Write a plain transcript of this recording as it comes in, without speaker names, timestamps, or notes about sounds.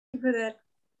for that.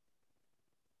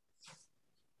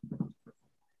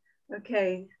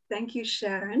 Okay, thank you,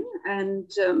 Sharon. And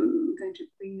I'm going to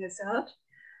bring this out.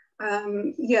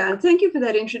 Yeah, and thank you for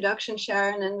that introduction,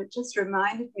 Sharon. And it just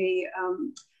reminded me,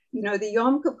 you know, the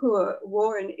Yom Kippur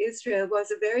War in Israel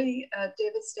was a very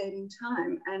devastating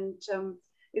time. And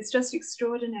it's just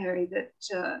extraordinary that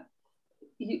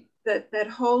that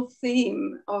whole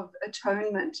theme of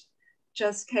atonement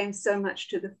just came so much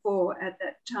to the fore at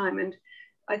that time. And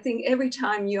I think every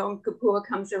time Yom Kippur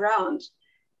comes around,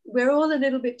 we're all a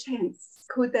little bit tense.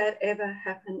 Could that ever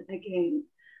happen again?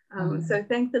 So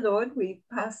thank the Lord, we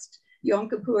passed Yom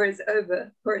Kippur is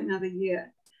over for another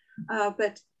year.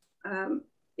 But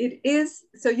it is,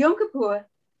 so Yom Kippur,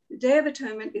 the Day of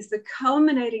Atonement, is the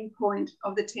culminating point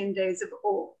of the 10 days of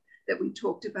awe that we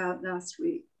talked about last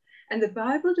week. And the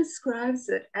Bible describes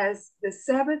it as the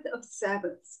Sabbath of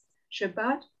Sabbaths,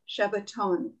 Shabbat,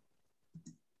 Shabbaton.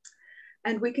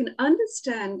 And we can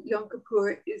understand Yom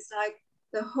Kippur is like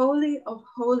the Holy of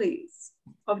Holies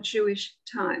of Jewish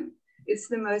time. It's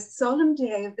the most solemn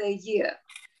day of their year.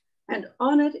 And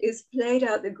on it is played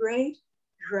out the great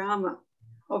drama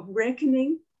of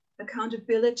reckoning,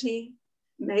 accountability,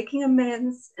 making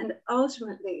amends, and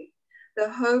ultimately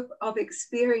the hope of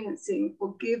experiencing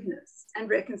forgiveness and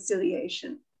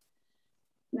reconciliation.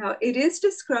 Now, it is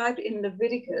described in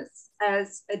Leviticus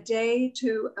as a day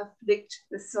to afflict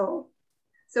the soul.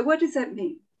 So what does that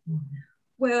mean?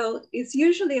 Well, it's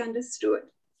usually understood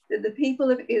that the people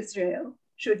of Israel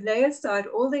should lay aside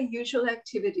all their usual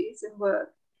activities and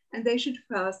work, and they should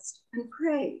fast and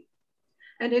pray.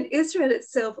 And in Israel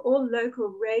itself, all local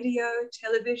radio,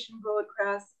 television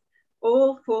broadcasts,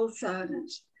 all fall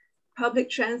silent. Public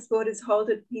transport is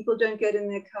halted, people don't get in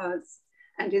their cars,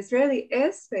 and Israeli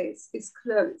airspace is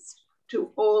closed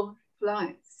to all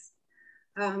flights.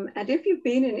 And if you've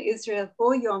been in Israel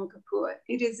for Yom Kippur,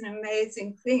 it is an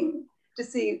amazing thing to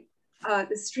see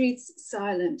the streets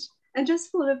silent and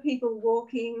just full of people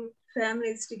walking,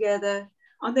 families together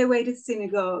on their way to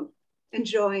synagogue,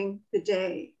 enjoying the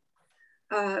day.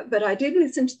 But I did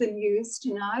listen to the news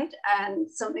tonight,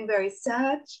 and something very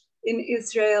sad in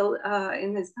Israel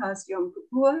in this past Yom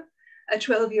Kippur, a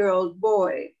 12-year-old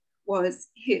boy was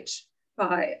hit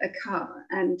by a car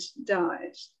and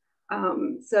died.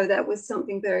 So that was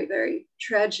something very, very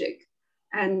tragic.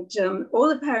 And all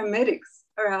the paramedics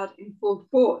are out in full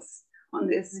force on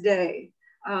this day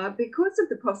because of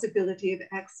the possibility of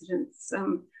accidents.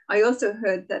 I also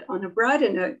heard that on a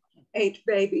brighter note, 8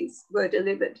 babies were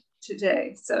delivered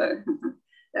today. So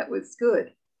that was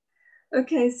good.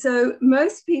 Okay, so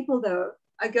most people, though,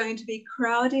 are going to be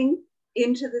crowding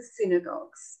into the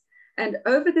synagogues. And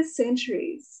over the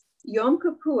centuries, Yom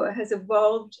Kippur has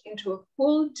evolved into a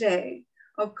full day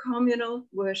of communal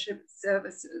worship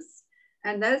services.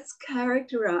 And that's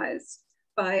characterized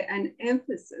by an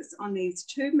emphasis on these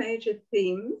 2 major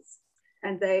themes,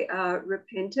 and they are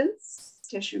repentance,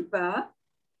 teshuvah,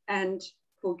 and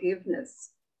forgiveness.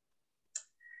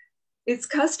 It's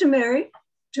customary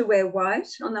to wear white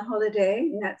on the holiday,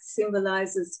 and that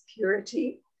symbolizes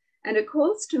purity. And it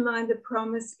calls to mind the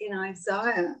promise in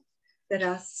Isaiah that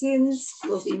our sins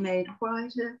will be made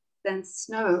whiter than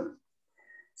snow.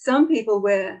 Some people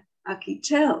wear a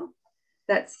kittel,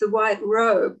 that's the white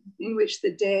robe in which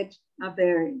the dead are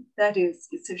buried. That is,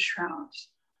 it's a shroud.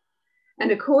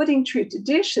 And according to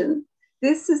tradition,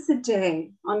 this is the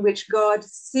day on which God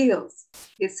seals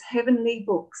his heavenly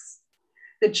books.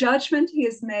 The judgment he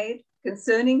has made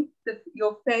concerning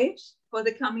your fate for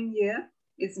the coming year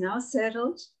is now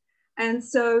settled. And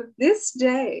so this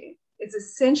day is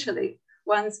essentially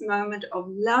one's moment of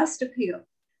last appeal,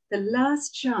 the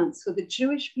last chance for the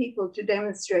Jewish people to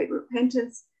demonstrate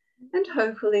repentance and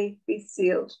hopefully be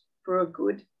sealed for a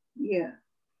good year.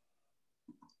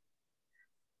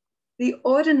 The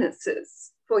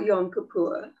ordinances for Yom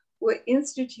Kippur were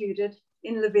instituted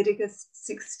in Leviticus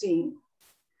 16.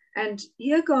 And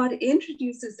here God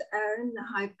introduces Aaron, the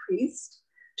high priest,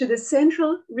 to the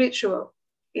central ritual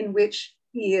in which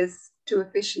he is to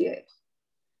officiate.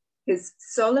 His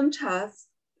solemn task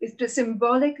is to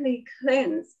symbolically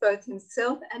cleanse both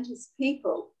himself and his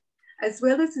people, as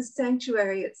well as the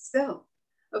sanctuary itself,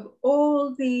 of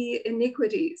all the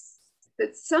iniquities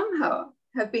that somehow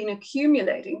have been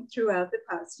accumulating throughout the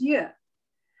past year.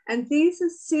 And these are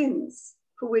sins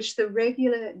for which the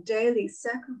regular daily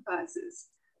sacrifices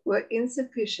were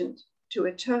insufficient to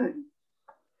atone.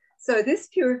 So this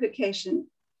purification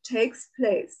takes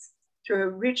place through a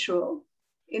ritual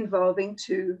involving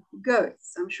 2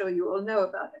 goats. I'm sure you all know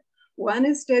about it. One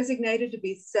is designated to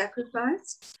be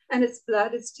sacrificed, and its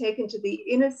blood is taken to the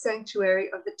inner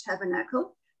sanctuary of the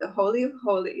tabernacle, the Holy of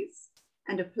Holies,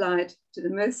 and applied to the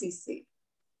mercy seat.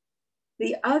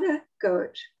 The other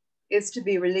goat is to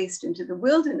be released into the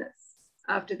wilderness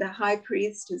after the high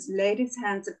priest has laid his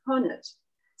hands upon it,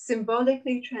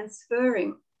 symbolically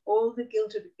transferring all the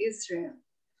guilt of Israel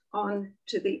on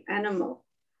to the animal.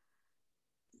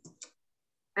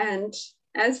 And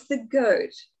as the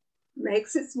goat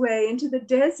makes its way into the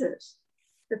desert,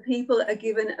 the people are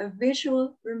given a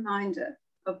visual reminder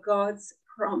of God's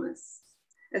promise.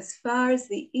 As far as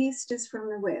the east is from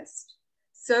the west,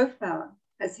 so far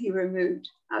has he removed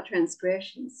our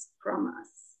transgressions from us.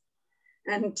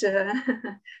 And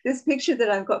this picture that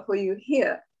I've got for you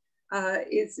here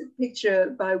is a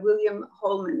picture by William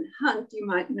Holman Hunt. You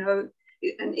might know,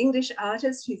 an English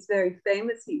artist. He's very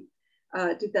famous. He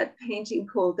did that painting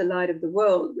called The Light of the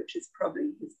World, which is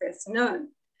probably his best known.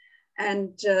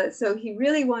 And so he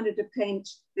really wanted to paint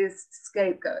this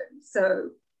scapegoat. So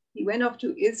he went off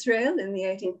to Israel in the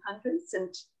 1800s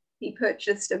and he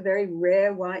purchased a very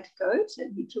rare white goat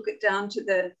and he took it down to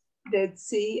the Dead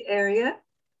Sea area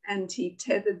and he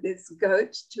tethered this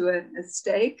goat to a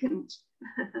stake and,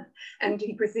 and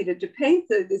he proceeded to paint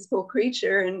this poor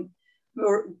creature. And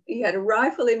he had a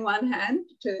rifle in one hand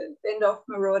to fend off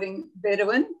marauding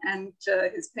Bedouin and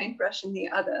his paintbrush in the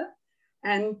other.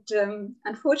 And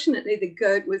unfortunately, the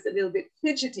goat was a little bit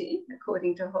fidgety,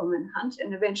 according to Holman Hunt,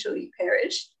 and eventually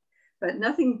perished. But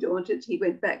nothing daunted, he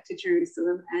went back to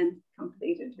Jerusalem and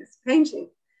completed his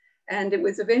painting. And it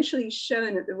was eventually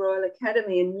shown at the Royal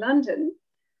Academy in London,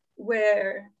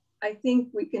 where I think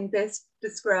we can best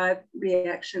describe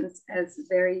reactions as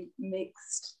very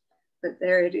mixed. But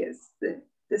there it is,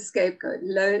 the scapegoat,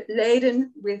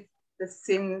 laden with the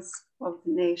sins of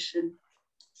the nation.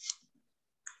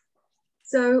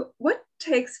 So what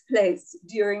takes place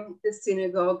during the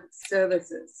synagogue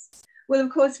services? Well, of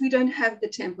course, we don't have the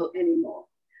temple anymore.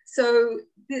 So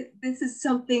this is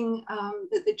something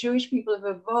that the Jewish people have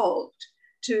evolved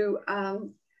to,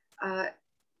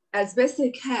 as best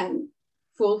they can,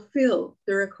 fulfill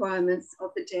the requirements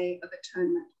of the Day of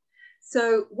Atonement.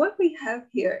 So what we have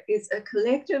here is a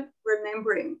collective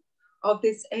remembering of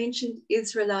this ancient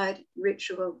Israelite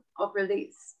ritual of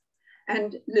release.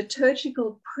 And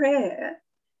liturgical prayer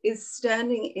is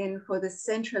standing in for the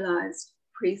centralized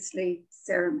priestly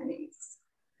ceremonies.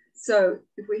 So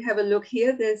if we have a look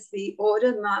here, there's the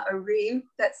order Ma'ariv,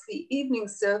 that's the evening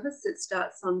service that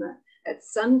starts at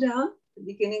sundown, the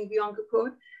beginning of Yom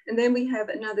Kippur. And then we have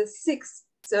another 6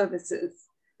 services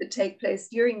that take place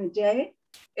during the day,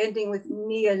 ending with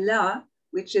Ni'elah,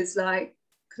 which is like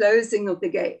closing of the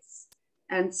gates.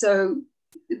 And so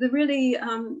the really,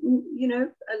 you know,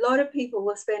 a lot of people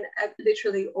will spend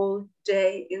literally all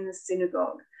day in the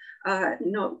synagogue,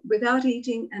 not without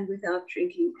eating and without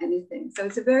drinking anything. So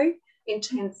it's a very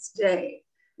intense day.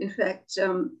 In fact,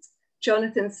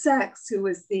 Jonathan Sachs, who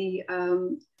was the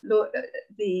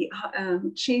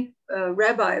chief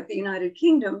rabbi of the United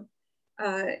Kingdom,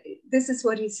 this is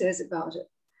what he says about it.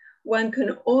 One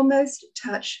can almost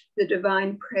touch the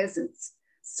divine presence.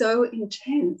 So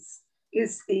intense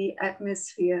is the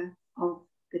atmosphere of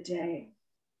the day.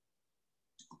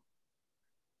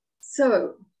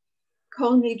 So,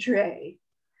 Kol Nidre,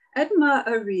 at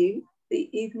Ma'ariv, the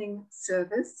evening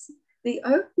service, the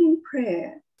opening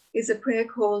prayer is a prayer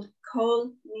called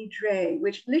Kol Nidre,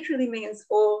 which literally means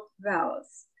all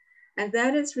vows. And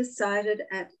that is recited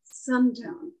at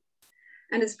sundown.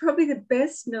 And it's probably the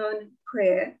best known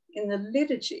prayer in the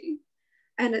liturgy.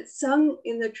 And it's sung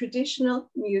in the traditional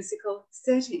musical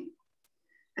setting.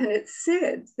 And it's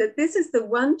said that this is the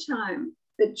one time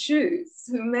that Jews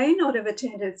who may not have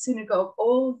attended synagogue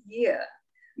all year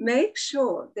make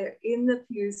sure they're in the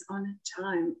pews on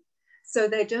time so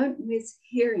they don't miss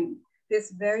hearing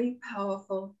this very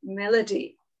powerful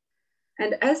melody.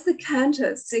 And as the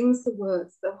cantor sings the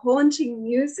words, the haunting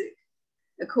music,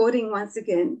 according once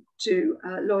again to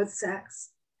Lord Sachs,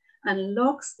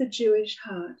 unlocks the Jewish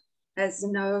heart as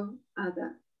no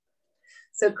other.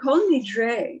 So Kol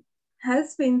Nidre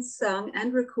has been sung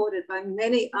and recorded by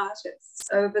many artists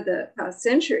over the past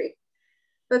century,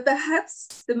 but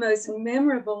perhaps the most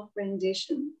memorable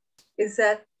rendition is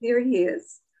that here he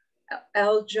is,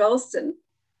 Al Jolson,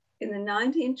 in the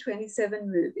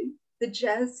 1927 movie, The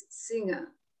Jazz Singer.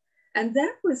 And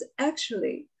that was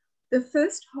actually the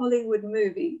first Hollywood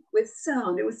movie with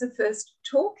sound. It was the first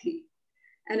talkie.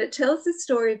 And it tells the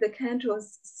story of the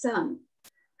cantor's son,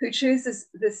 who chooses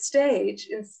the stage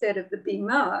instead of the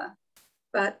bimah,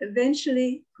 but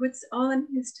eventually puts on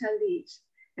his talit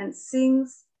and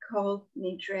sings Kol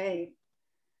Nidre.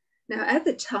 Now, at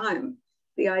the time,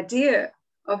 the idea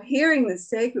of hearing the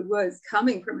sacred words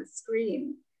coming from a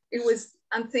screen, it was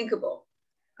unthinkable.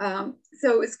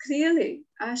 So it's clearly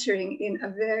ushering in a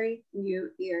very new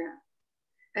era.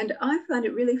 And I find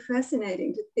it really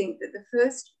fascinating to think that the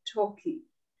first talkie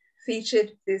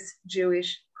featured this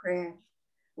Jewish prayer.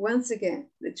 Once again,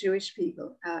 the Jewish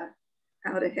people are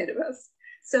out ahead of us.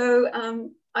 So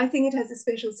I think it has a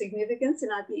special significance,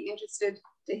 and I'd be interested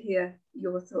to hear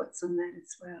your thoughts on that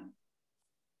as well.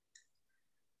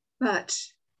 But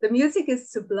the music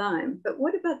is sublime, but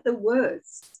what about the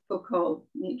words for Kol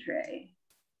Nidre?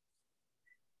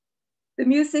 The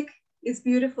music is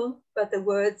beautiful, but the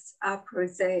words are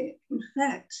prosaic. In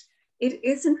fact, it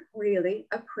isn't really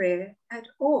a prayer at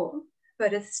all,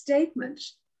 but a statement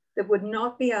that would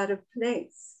not be out of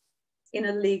place in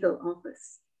a legal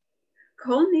office.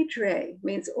 Kol Nidre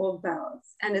means all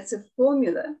vows, and it's a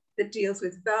formula that deals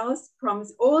with vows,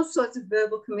 promise, all sorts of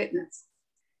verbal commitments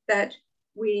that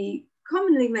we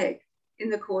commonly make in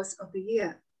the course of the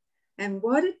year. And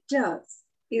what it does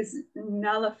is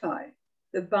nullify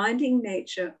the binding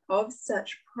nature of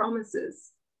such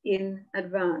promises in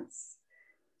advance.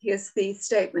 Here's the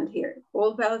statement here.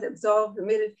 All vows absolved,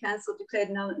 remitted, cancelled, declared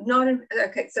null.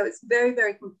 Okay, so it's very,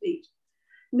 very complete.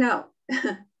 Now,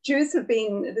 Jews have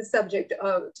been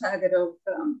the target of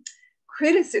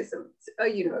criticism.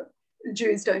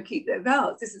 Jews don't keep their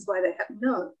vows. This is why they have,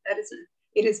 no, that isn't.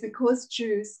 It is because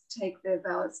Jews take their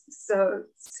vows so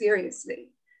seriously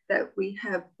that we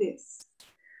have this.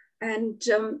 And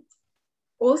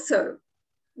also,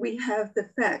 we have the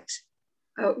fact,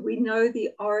 we know the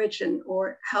origin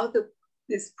or how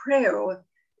this prayer or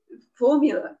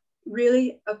formula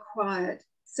really acquired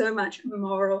so much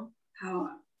moral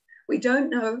power. We don't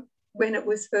know when it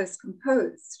was first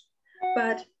composed,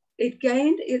 but it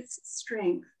gained its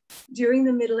strength during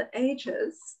the Middle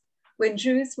Ages, when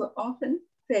Jews were often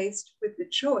faced with the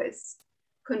choice,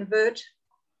 convert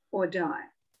or die.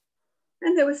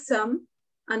 And there were some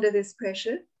under this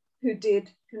pressure who did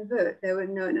convert. They were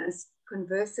known as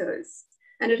conversos.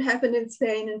 And it happened in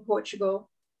Spain and Portugal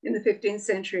in the 15th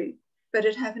century, but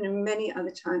it happened in many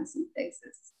other times and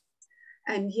places.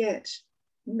 And yet,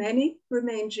 many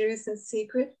remained Jews in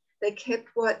secret. They kept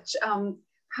what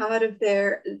part of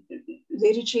their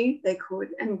liturgy they could.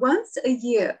 And once a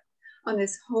year, on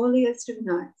this holiest of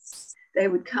nights, they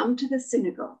would come to the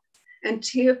synagogue and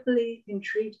tearfully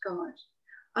entreat God,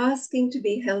 asking to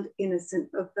be held innocent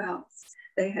of vows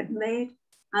they had made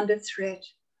under threat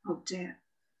of death.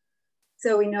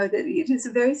 So we know that it is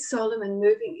a very solemn and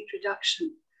moving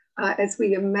introduction as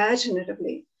we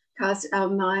imaginatively cast our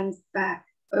minds back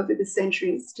over the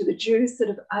centuries to the Jews that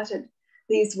have uttered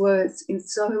these words in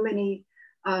so many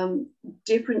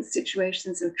different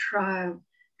situations of trial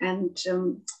and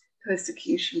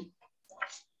persecution.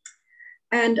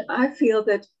 And I feel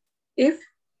that if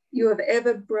you have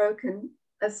ever broken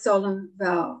a solemn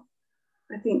vow,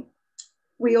 I think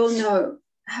we all know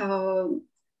how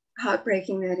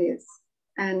heartbreaking that is.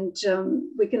 And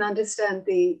we can understand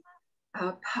the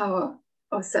power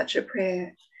of such a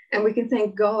prayer. And we can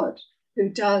thank God who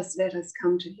does let us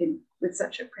come to him with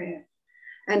such a prayer.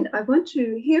 And I want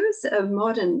to, here is a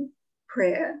modern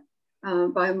prayer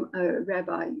by a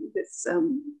rabbi that's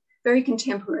very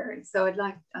contemporary. So I'd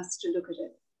like us to look at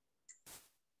it.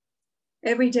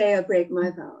 Every day I break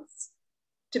my vows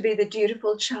to be the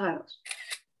dutiful child,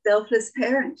 selfless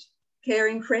parent,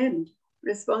 caring friend,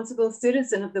 responsible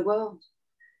citizen of the world.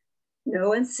 No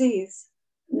one sees,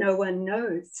 no one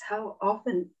knows how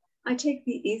often I take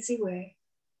the easy way.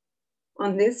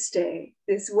 On this day,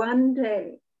 this one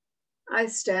day, I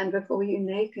stand before you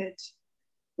naked,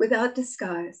 without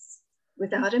disguise,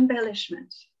 without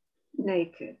embellishment,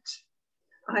 naked.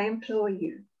 I implore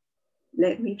you,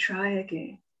 let me try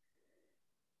again.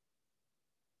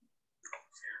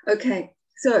 Okay,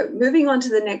 so moving on to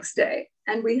the next day.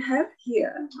 And we have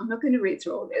here, I'm not going to read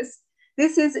through all this.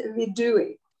 This is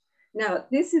vidui. Now,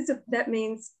 that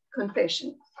means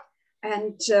confession.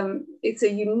 And it's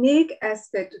a unique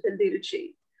aspect of the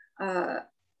liturgy.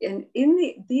 And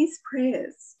in these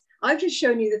prayers, I've just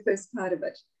shown you the first part of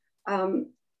it.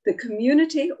 The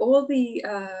community, all the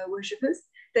worshippers,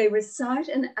 they recite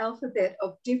an alphabet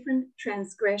of different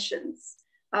transgressions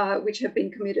which have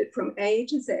been committed from A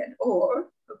to Z, or,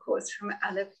 of course, from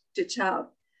Aleph to Tav,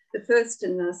 the first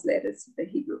and last letters of the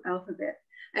Hebrew alphabet.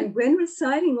 And when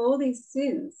reciting all these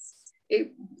sins,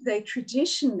 they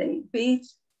traditionally beat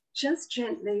just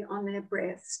gently on their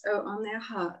breast or on their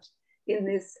heart in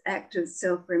this act of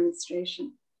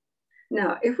self-remonstration.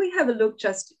 Now, if we have a look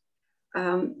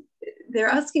they're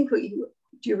asking for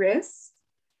duress,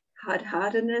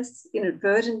 hard-heartedness,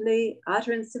 inadvertently,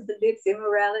 utterance of the lips,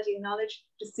 immorality, knowledge,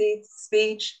 deceit,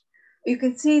 speech. You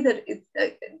can see that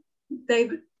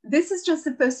this is just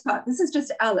the first part. This is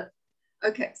just Aleph.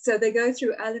 Okay, so they go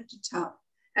through Aleph to Tav,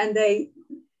 and they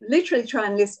literally try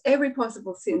and list every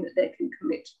possible sin that they can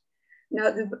commit.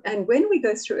 Now, and when we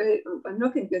go through it, I'm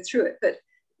not going to go through it, but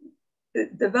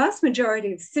the vast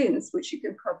majority of sins, which you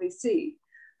can probably see,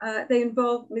 they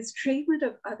involve mistreatment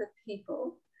of other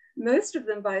people, most of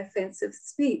them by offensive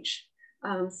speech,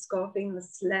 scoffing,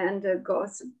 slander,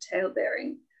 gossip,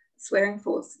 talebearing, swearing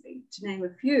falsely, to name a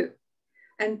few.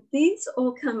 And these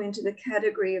all come into the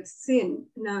category of sin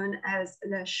known as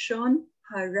lashon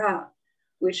hara,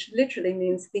 which literally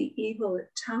means the evil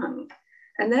tongue.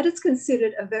 And that is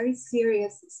considered a very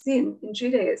serious sin in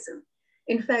Judaism.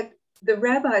 In fact, the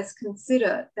rabbis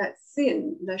consider that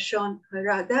sin, lashon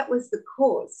hara, that was the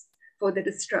cause for the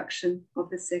destruction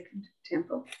of the Second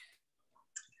Temple.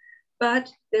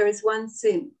 But there is one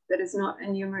sin that is not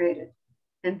enumerated,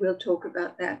 and we'll talk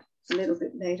about that a little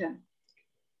bit later.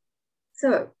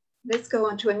 So let's go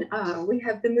on to an R. We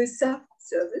have the Musaf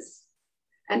service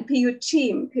and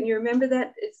Piyutim. Can you remember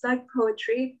that? It's like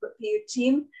poetry, but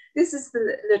Piyutim. This is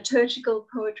the liturgical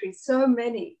poetry. So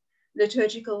many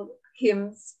liturgical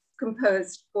hymns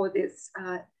composed for this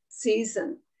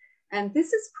season. And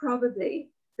this is probably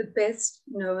the best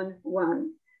known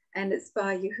one. And it's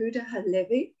by Yehuda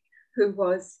Halevi, who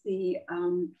was the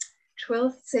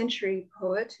 12th century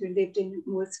poet who lived in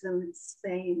Muslim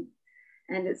Spain.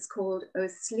 And it's called O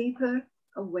Sleeper,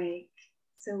 Awake.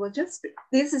 So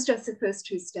this is just the first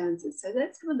two stanzas. So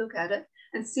let's have a look at it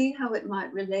and see how it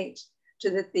might relate to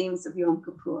the themes of Yom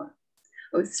Kippur.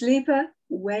 O sleeper,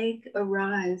 wake,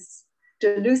 arise,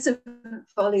 delusive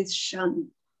follies shun.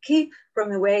 Keep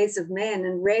from the ways of men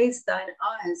and raise thine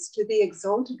eyes to the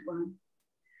exalted one.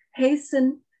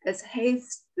 Hasten as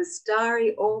haste the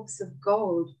starry orbs of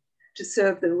gold to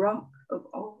serve the rock of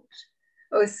old.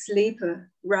 O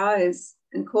sleeper, rise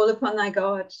and call upon thy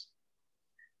God.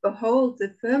 Behold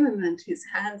the firmament his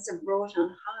hands have wrought on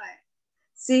high.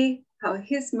 See how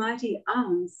his mighty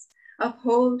arms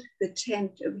uphold the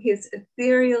tent of his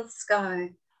ethereal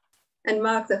sky, and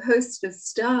mark the host of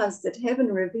stars that heaven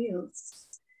reveals,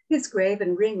 his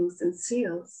graven rings and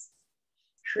seals.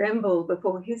 Tremble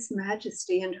before his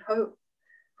majesty and hope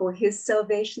for his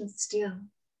salvation still,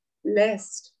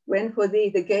 lest when for thee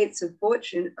the gates of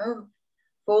fortune ope,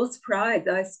 false pride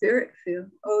thy spirit fill.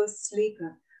 O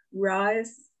sleeper,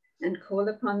 rise and call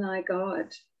upon thy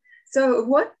God. So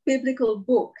what biblical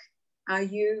book are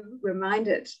you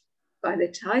reminded by the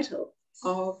title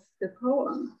of the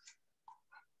poem?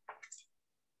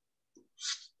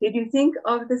 Did you think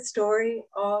of the story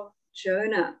of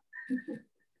Jonah?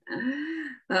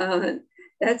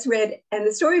 That's read, and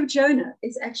the story of Jonah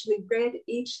is actually read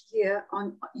each year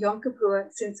on Yom Kippur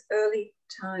since early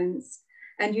times.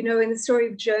 And you know in the story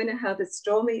of Jonah how the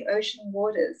stormy ocean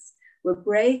waters were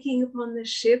breaking upon the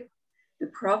ship the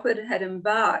prophet had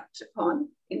embarked upon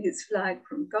in his flight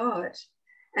from God.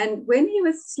 And when he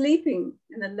was sleeping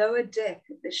in the lower deck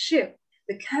of the ship,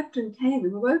 the captain came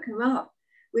and woke him up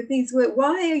with these words,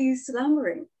 "Why are you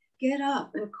slumbering? Get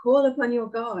up and call upon your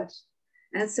God."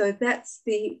 And so that's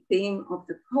the theme of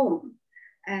the poem.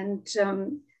 And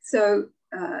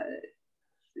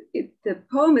the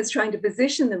poem is trying to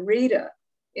position the reader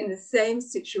in the same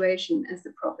situation as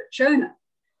the prophet Jonah.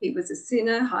 He was a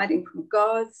sinner hiding from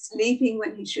God, sleeping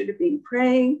when he should have been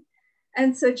praying.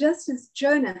 And so just as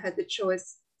Jonah had the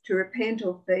choice to repent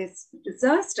or face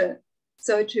disaster,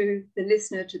 so too the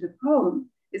listener to the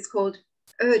poem is called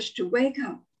urged to wake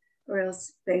up or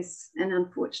else face an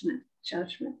unfortunate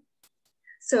judgment.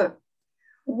 So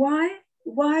why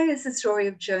is the story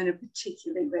of Jonah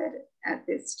particularly read at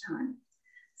this time?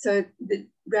 So the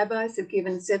rabbis have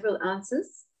given several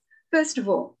answers. First of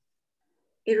all,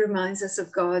 it reminds us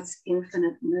of God's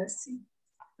infinite mercy.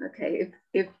 Okay,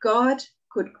 if God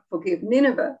could forgive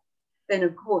Nineveh, then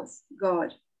of course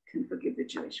God can forgive the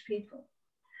Jewish people.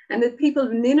 And the people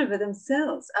of Nineveh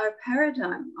themselves are a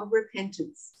paradigm of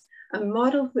repentance, a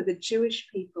model for the Jewish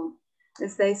people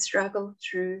as they struggle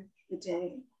through the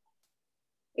day.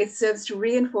 It serves to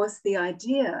reinforce the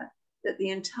idea that the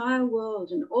entire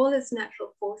world and all its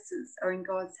natural forces are in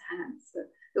God's hands.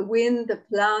 The wind, the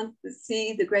plant, the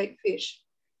sea, the great fish,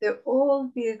 they're all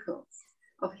vehicles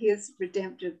of his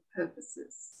redemptive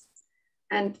purposes.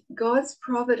 And God's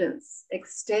providence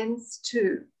extends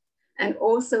to and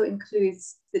also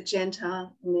includes the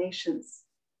Gentile nations.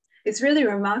 It's really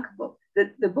remarkable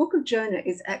that the book of Jonah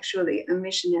is actually a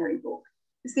missionary book.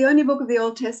 It's the only book of the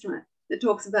Old Testament that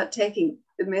talks about taking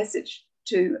the message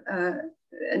to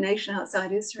a nation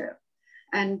outside Israel.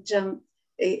 And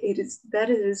it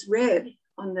is read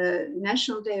on the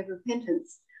National Day of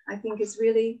Repentance, I think is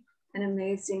really an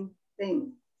amazing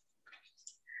thing.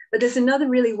 But there's another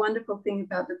really wonderful thing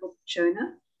about the book of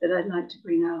Jonah that I'd like to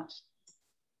bring out.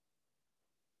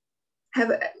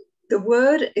 The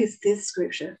word is this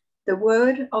scripture. The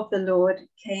word of the Lord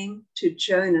came to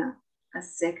Jonah a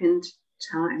second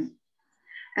time.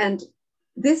 And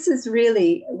this is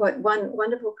really what one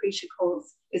wonderful preacher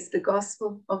calls is the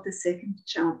gospel of the second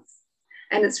chance.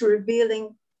 And it's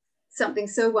revealing something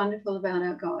so wonderful about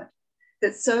our God,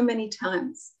 that so many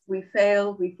times we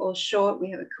fail, we fall short,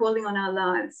 we have a calling on our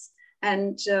lives,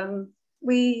 and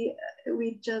we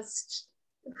just,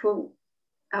 for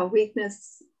our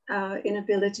weakness, our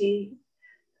inability,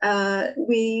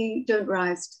 we don't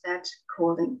rise to that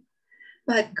calling.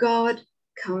 But God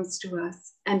comes to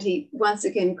us, and he once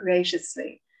again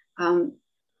graciously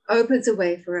opens a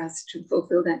way for us to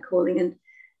fulfill that calling. And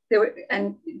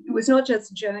it was not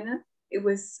just Jonah. It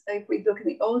was, if we look in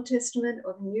the Old Testament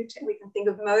or the New Testament, we can think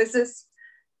of Moses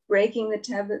breaking the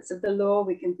tablets of the law.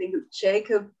 We can think of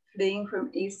Jacob fleeing from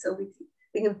Esau. We can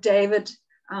think of David,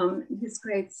 his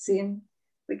great sin.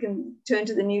 We can turn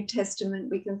to the New Testament.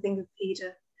 We can think of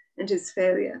Peter and his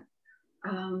failure.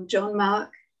 John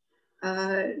Mark,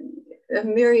 a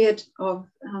myriad of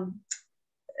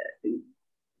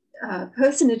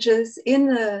personages in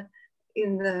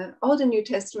the Old and New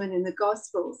Testament, in the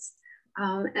Gospels.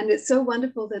 And it's so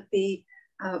wonderful that the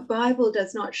Bible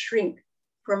does not shrink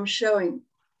from showing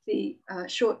the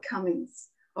shortcomings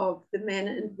of the men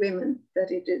and women that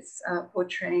it is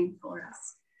portraying for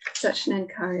us. Such an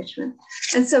encouragement.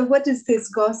 And so what does this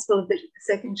gospel of the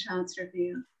second chance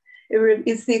reveal? It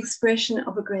is the expression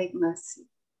of a great mercy.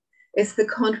 It's the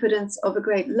confidence of a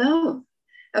great love.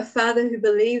 A father who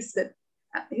believes that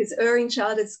his erring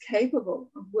child is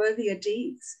capable of worthier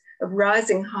deeds, of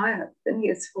rising higher than he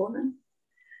has fallen.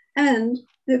 And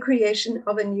the creation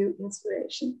of a new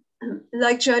inspiration,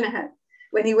 like Jonah had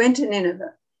when he went to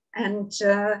Nineveh and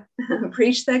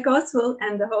preached that gospel,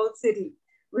 and the whole city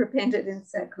repented in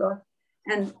sackcloth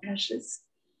and ashes.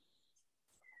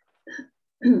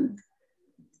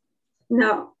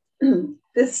 Now,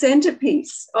 the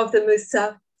centerpiece of the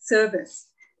Musaf service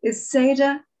is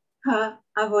Seder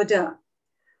HaAvodah.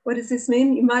 What does this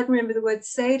mean? You might remember the word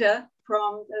Seder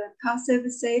from the Passover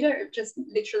Seder. It just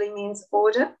literally means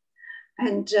order.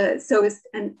 And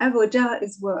and Avodah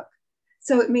is work.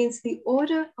 So it means the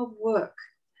order of work.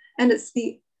 And it's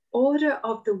the order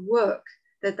of the work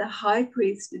that the high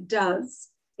priest does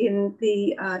in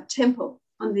the temple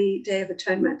on the Day of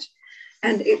Atonement.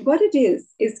 And what it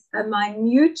is a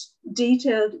minute,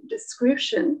 detailed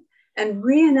description and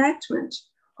reenactment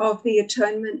of the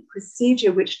atonement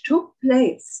procedure which took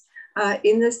place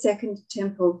in the Second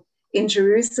Temple in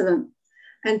Jerusalem.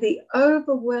 And the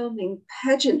overwhelming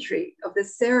pageantry of the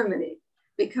ceremony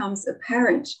becomes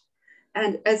apparent.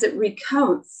 And as it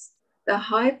recounts the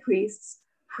high priest's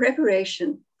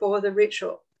preparation for the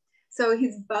ritual. So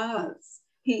his baths,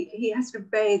 he has to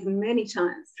bathe many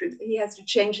times. He has to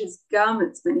change his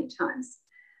garments many times.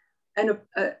 And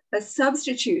a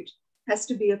substitute has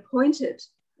to be appointed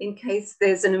in case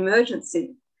there's an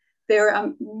emergency. There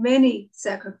are many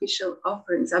sacrificial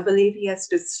offerings. I believe he has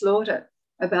to slaughter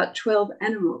about 12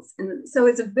 animals. And so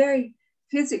it's a very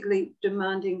physically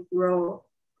demanding role.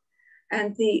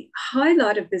 And the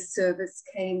highlight of this service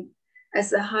came as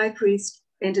the high priest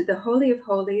entered the Holy of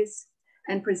Holies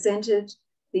and presented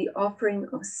the offering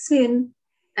of sin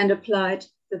and applied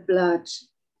the blood.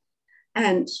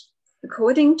 And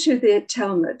according to the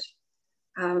Talmud,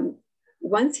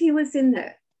 once he was in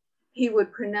there, he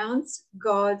would pronounce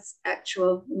God's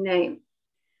actual name.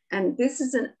 And this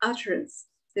is an utterance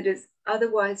that is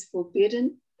otherwise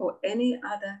forbidden for any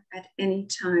other at any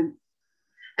time.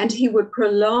 And he would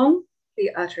prolong the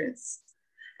utterance.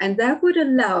 And that would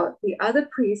allow the other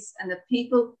priests and the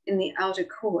people in the outer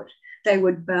court, they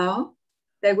would bow,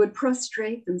 they would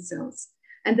prostrate themselves,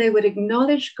 and they would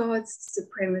acknowledge God's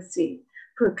supremacy,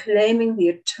 proclaiming the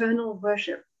eternal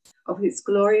worship of his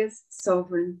glorious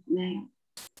sovereign name.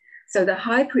 So the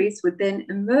high priest would then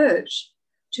emerge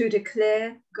to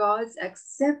declare God's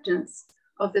acceptance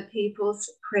of the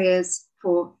people's prayers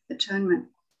for atonement.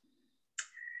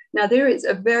 Now, there is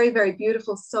a very, very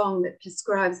beautiful song that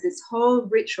describes this whole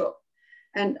ritual.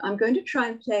 And I'm going to try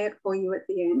and play it for you at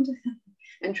the end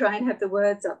and try and have the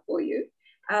words up for you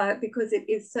because it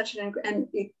is such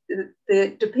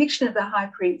the depiction of the high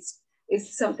priest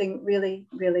is something really,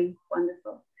 really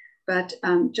wonderful. But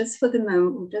just for the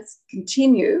moment, we'll just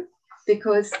continue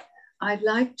because I'd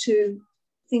like to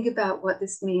think about what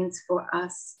this means for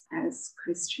us as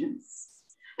Christians.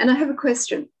 And I have a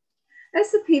question.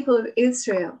 As the people of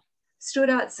Israel stood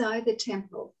outside the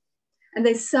temple and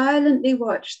they silently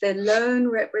watched their lone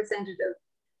representative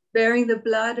bearing the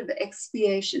blood of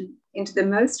expiation into the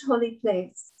most holy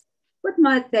place, what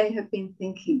might they have been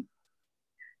thinking?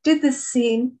 Did the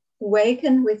scene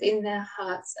waken within their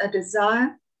hearts a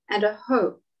desire and a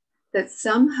hope that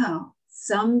somehow,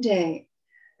 someday,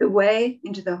 the way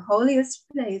into the holiest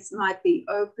place might be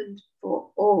opened for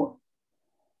all?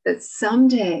 That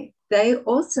someday they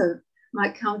also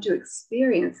might come to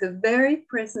experience the very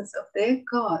presence of their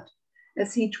God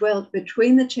as he dwelt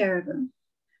between the cherubim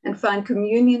and find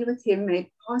communion with him made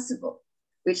possible,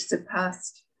 which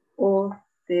surpassed all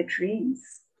their dreams.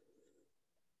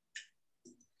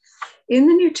 In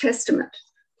the New Testament,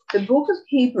 the book of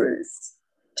Hebrews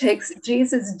takes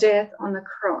Jesus' death on the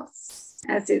cross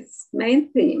as its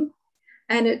main theme,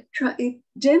 and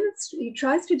he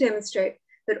tries to demonstrate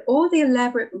that all the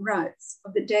elaborate rites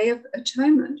of the Day of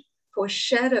Atonement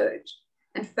foreshadowed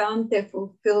and found their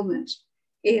fulfillment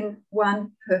in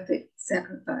one perfect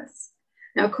sacrifice.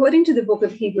 Now, according to the book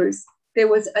of Hebrews, there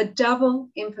was a double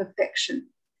imperfection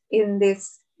in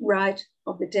this rite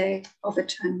of the Day of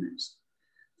Atonement.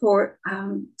 For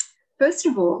first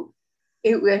of all,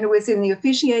 it was in the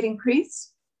officiating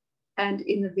priest and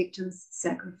in the victim's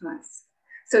sacrifice.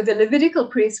 So the Levitical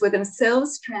priests were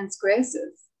themselves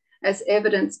transgressors, as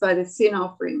evidenced by the sin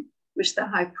offering, which the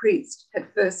high priest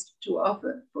had first to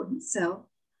offer for himself.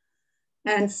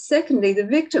 And secondly, the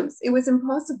victims, it was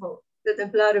impossible that the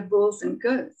blood of bulls and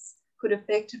goats could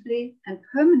effectively and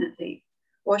permanently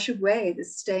wash away the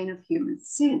stain of human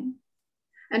sin.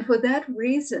 And for that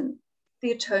reason,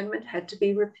 the atonement had to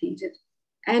be repeated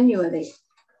annually.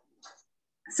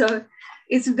 So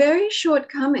its very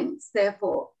shortcomings,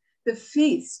 therefore, the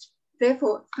feast,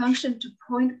 therefore, functioned to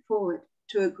point forward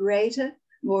to a greater,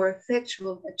 more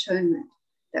effectual atonement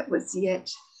that was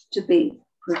yet to be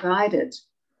provided.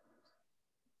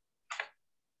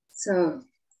 So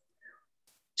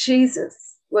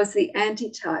Jesus was the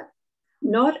antitype,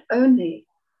 not only,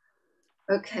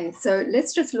 okay, so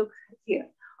let's just look here.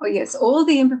 Oh yes, all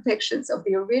the imperfections of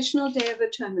the original Day of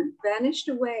Atonement vanished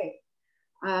away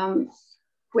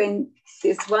when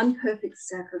this one perfect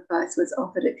sacrifice was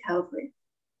offered at Calvary.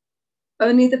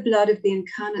 Only the blood of the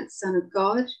incarnate Son of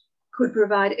God could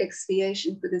provide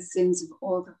expiation for the sins of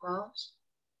all the world.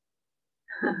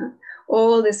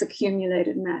 All this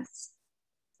accumulated mass.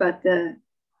 But the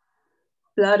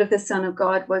blood of the Son of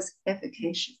God was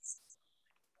efficacious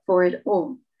for it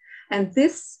all. And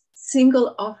this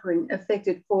single offering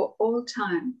effected for all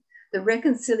time the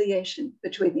reconciliation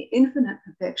between the infinite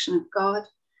perfection of God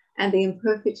and the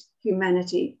imperfect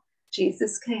humanity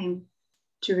Jesus came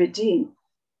to redeem.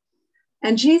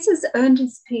 And Jesus earned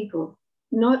his people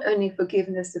not only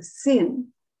forgiveness of sin,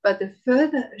 but the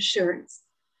further assurance.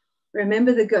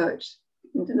 Remember the goat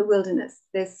into the wilderness.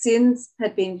 Their sins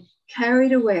had been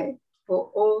carried away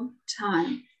for all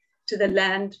time to the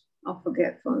land of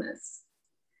forgetfulness.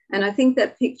 And I think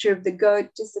that picture of the goat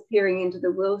disappearing into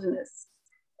the wilderness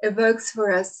evokes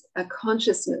for us a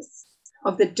consciousness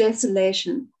of the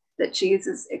desolation that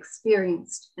Jesus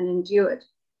experienced and endured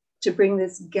to bring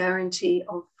this guarantee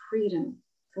of freedom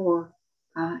for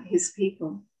his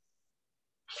people.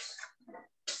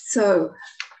 So,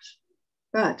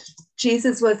 but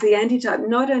Jesus was the antitype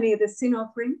not only of the sin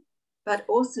offering, but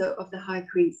also of the high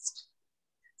priest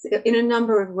in a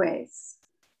number of ways.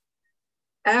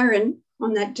 Aaron,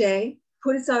 on that day,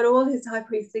 put aside all his high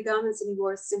priestly garments and he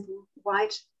wore a simple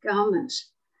white garment.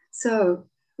 So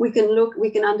we can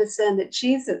understand that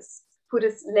Jesus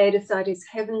laid aside his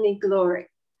heavenly glory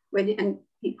and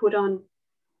he put on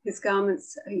his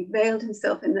garments, he veiled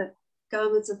himself in the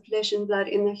garments of flesh and blood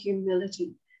in the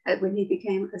humility when he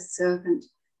became a servant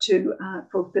to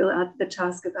fulfill the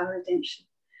task of our redemption.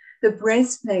 The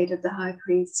breastplate of the high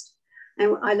priest.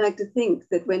 And I like to think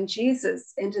that when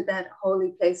Jesus entered that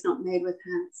holy place not made with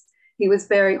hands, he was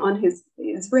bearing on his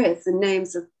breast the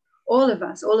names of all of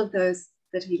us, all of those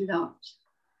that he loved.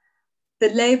 The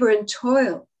labor and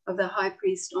toil of the high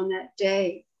priest on that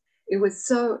day, it was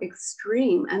so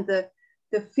extreme, and the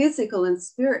physical and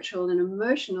spiritual and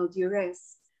emotional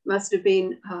duress must have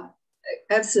been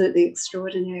absolutely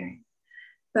extraordinary.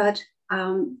 But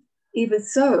even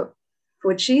so,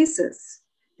 for Jesus,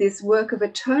 this work of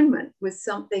atonement was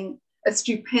a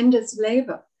stupendous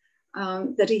labor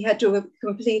that he had to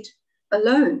complete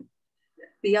alone.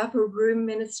 The upper room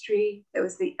ministry, there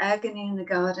was the agony in the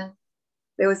garden,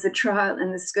 there was the trial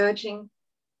and the scourging,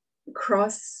 the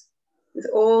cross, with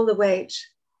all the weight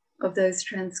of those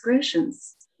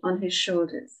transgressions on his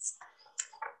shoulders.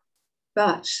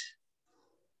 But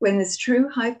when this true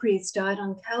high priest died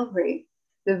on Calvary,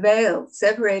 the veil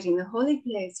separating the holy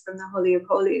place from the Holy of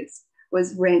Holies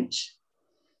was rent.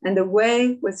 And the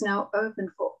way was now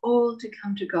open for all to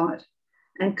come to God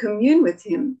and commune with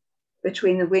him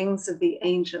between the wings of the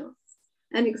angels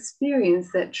and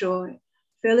experience that joy,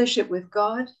 fellowship with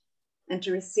God, and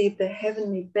to receive the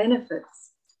heavenly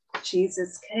benefits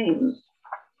Jesus came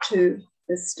to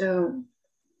bestow.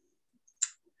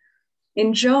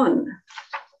 In John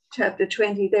chapter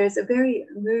 20, there's a very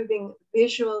moving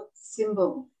visual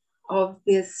symbol of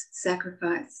this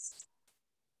sacrifice.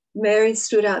 Mary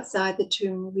stood outside the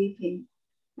tomb weeping.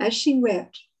 As she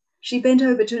wept, she bent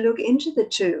over to look into the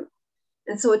tomb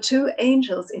and saw two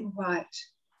angels in white,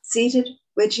 seated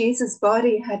where Jesus'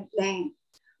 body had lain,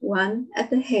 one at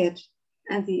the head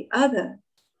and the other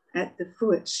at the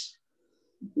foot.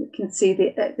 You can see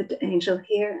the angel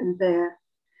here and there.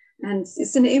 And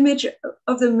it's an image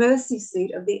of the mercy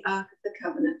seat of the Ark of the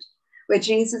Covenant, where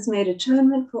Jesus made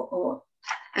atonement for all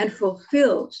and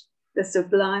fulfilled the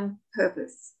sublime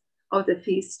purpose of the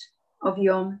feast of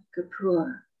Yom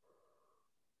Kippur.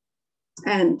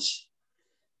 And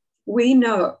we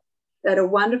know that a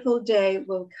wonderful day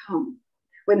will come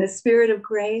when the spirit of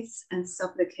grace and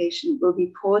supplication will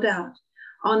be poured out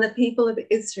on the people of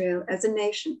Israel as a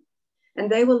nation,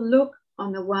 and they will look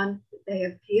on the one that they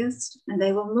have pierced, and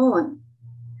they will mourn.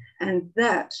 And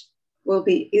that will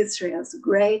be Israel's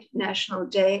great national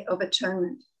day of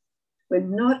atonement,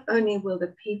 when not only will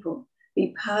the people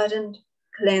be pardoned,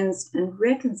 cleansed, and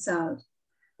reconciled,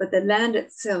 but the land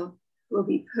itself will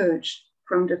be purged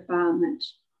from defilement.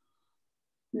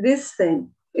 This,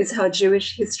 then, is how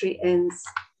Jewish history ends,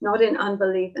 not in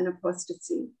unbelief and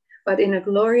apostasy, but in a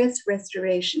glorious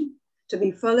restoration, to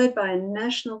be followed by a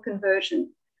national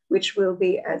conversion, which will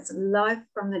be as life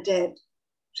from the dead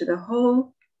to the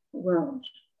whole world.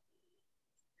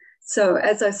 So,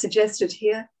 as I suggested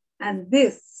here, and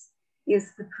this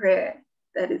is the prayer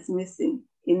that is missing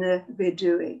in the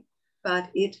Vidui, but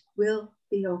it will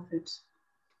be offered.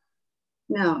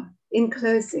 Now, in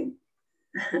closing,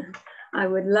 I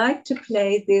would like to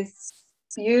play this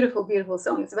beautiful, beautiful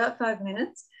song. It's about 5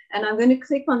 minutes, and I'm going to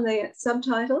click on the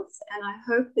subtitles, and I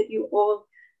hope that you all,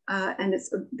 and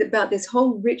it's about this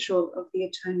whole ritual of the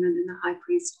atonement and the high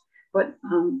priest,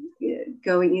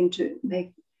 going in to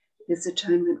make this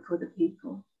atonement for the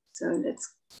people. So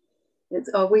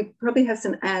we probably have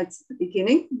some ads at the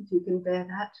beginning, if you can bear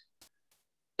that.